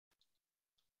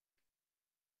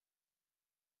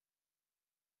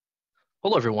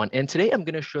Hello everyone, and today I'm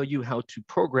going to show you how to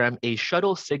program a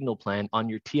shuttle signal plan on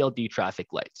your TLD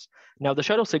traffic lights. Now, the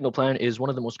shuttle signal plan is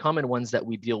one of the most common ones that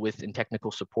we deal with in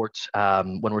technical support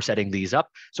when we're setting these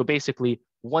up. So basically,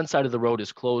 one side of the road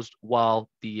is closed while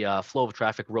the flow of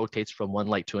traffic rotates from one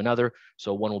light to another.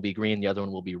 So one will be green, the other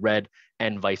one will be red,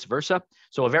 and vice versa.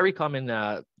 So a very common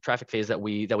traffic phase that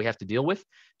we have to deal with.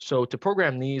 So to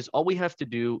program these, all we have to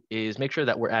do is make sure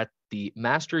that we're at the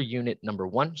master unit number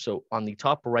 1. So on the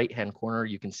top right-hand corner,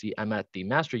 you can see I'm at the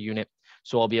master unit.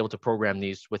 So I'll be able to program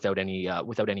these without any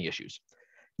issues.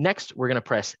 Next, we're going to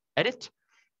press edit,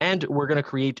 and we're going to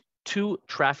create 2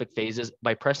 traffic phases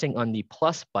by pressing on the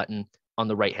plus button on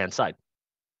the right-hand side.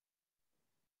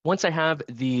 Once I have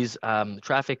these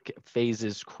traffic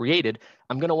phases created,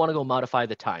 I'm going to want to go modify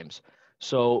the times.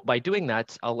 So by doing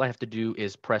that, all I have to do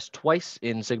is press twice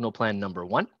in signal plan number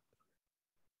 1.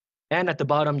 And at the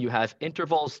bottom, you have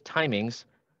intervals, timings,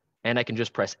 and I can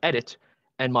just press edit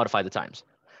and modify the times.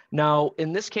 Now,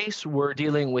 in this case, we're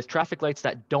dealing with traffic lights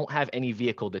that don't have any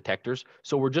vehicle detectors.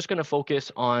 So we're just going to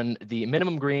focus on the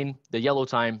minimum green, the yellow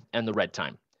time, and the red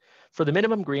time. For the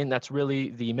minimum green, that's really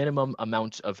the minimum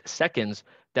amount of seconds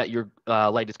that your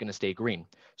light is going to stay green.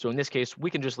 So in this case,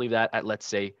 we can just leave that at, let's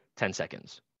say, 10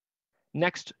 seconds.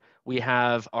 Next, we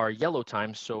have our yellow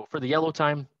time. So for the yellow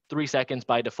time, 3 seconds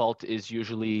by default is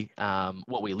usually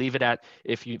what we leave it at.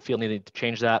 If you feel needed to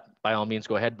change that, by all means,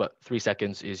 go ahead. But 3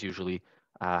 seconds is usually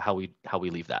how we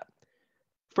leave that.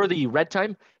 For the red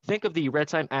time, think of the red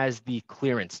time as the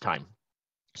clearance time.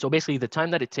 So basically the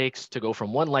time that it takes to go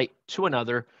from one light to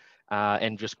another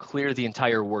and just clear the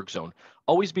entire work zone.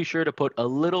 Always be sure to put a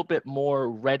little bit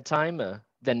more red time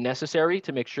than necessary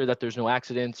to make sure that there's no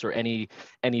accidents or any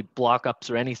block ups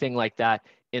or anything like that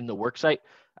in the work site.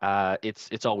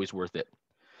 It's always worth it.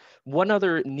 One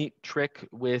other neat trick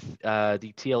with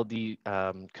the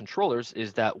TLD controllers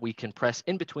is that we can press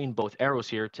in between both arrows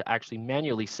here to actually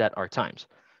manually set our times.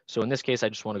 So in this case, I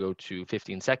just want to go to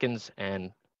 15 seconds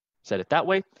and set it that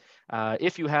way.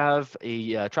 If you have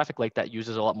a traffic light that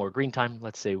uses a lot more green time,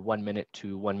 let's say 1 minute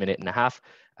to 1.5 minutes,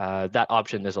 that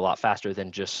option is a lot faster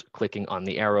than just clicking on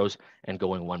the arrows and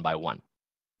going one by one.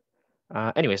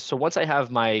 Anyways, so once I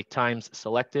have my times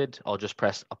selected, I'll just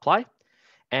press apply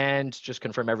and just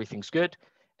confirm everything's good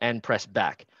and press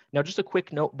back. Now, just a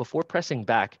quick note before pressing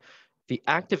back, the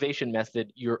activation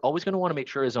method you're always going to want to make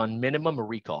sure is on minimum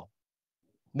recall.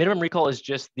 Minimum recall is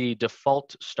just the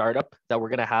default startup that we're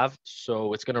going to have,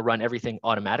 so it's going to run everything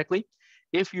automatically.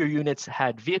 If your units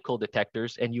had vehicle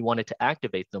detectors and you wanted to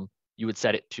activate them, you would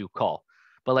set it to call.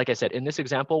 But like I said, in this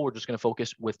example, we're just going to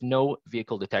focus with no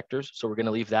vehicle detectors, so we're going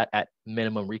to leave that at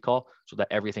minimum recall so that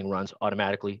everything runs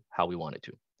automatically how we want it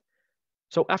to.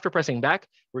 So after pressing back,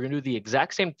 we're going to do the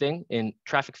exact same thing in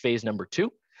traffic phase number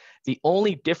 2. The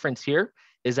only difference here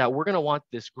is that we're going to want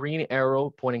this green arrow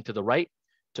pointing to the right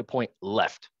to point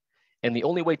left. And the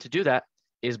only way to do that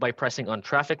is by pressing on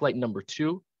traffic light number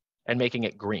 2 and making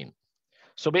it green.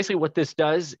 So basically what this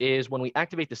does is when we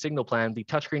activate the signal plan, the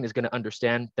touchscreen is going to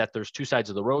understand that there's 2 sides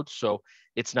of the road. So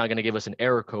it's not going to give us an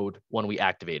error code when we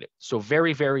activate it. So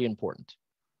very, very important.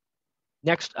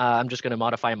 Next, I'm just going to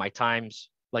modify my times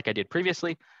like I did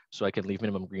previously. So I can leave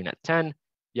minimum green at 10,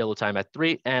 yellow time at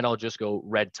 3, and I'll just go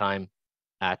red time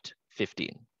at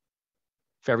 15.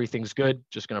 If everything's good,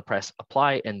 just going to press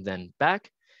apply and then back.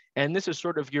 And this is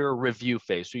sort of your review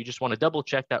phase. So you just want to double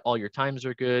check that all your times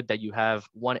are good, that you have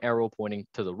one arrow pointing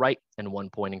to the right and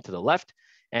one pointing to the left,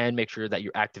 and make sure that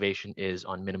your activation is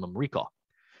on minimum recall.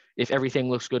 If everything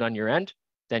looks good on your end,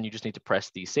 then you just need to press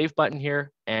the save button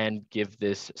here and give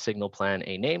this signal plan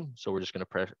a name. So we're just going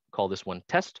to call this one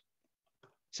test,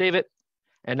 save it.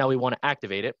 And now we want to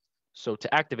activate it. So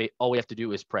to activate, all we have to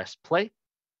do is press play,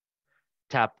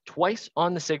 tap twice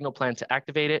on the signal plan to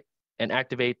activate it, and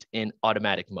activate in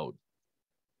automatic mode.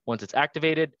 Once it's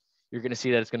activated, you're going to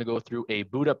see that it's going to go through a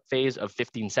boot up phase of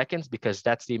 15 seconds because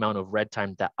that's the amount of red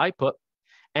time that I put.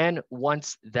 And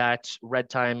once that red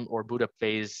time or boot up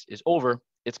phase is over,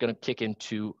 it's going to kick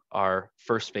into our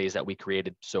first phase that we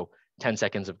created. So 10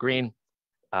 seconds of green,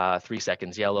 3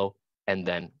 seconds yellow, and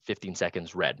then 15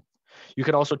 seconds red. You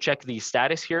can also check the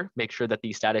status here, make sure that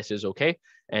the status is okay.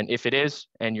 And if it is,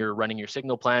 and you're running your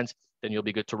signal plans, then you'll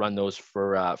be good to run those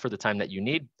for the time that you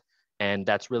need. And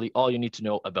that's really all you need to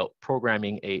know about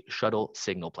programming a shuttle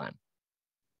signal plan.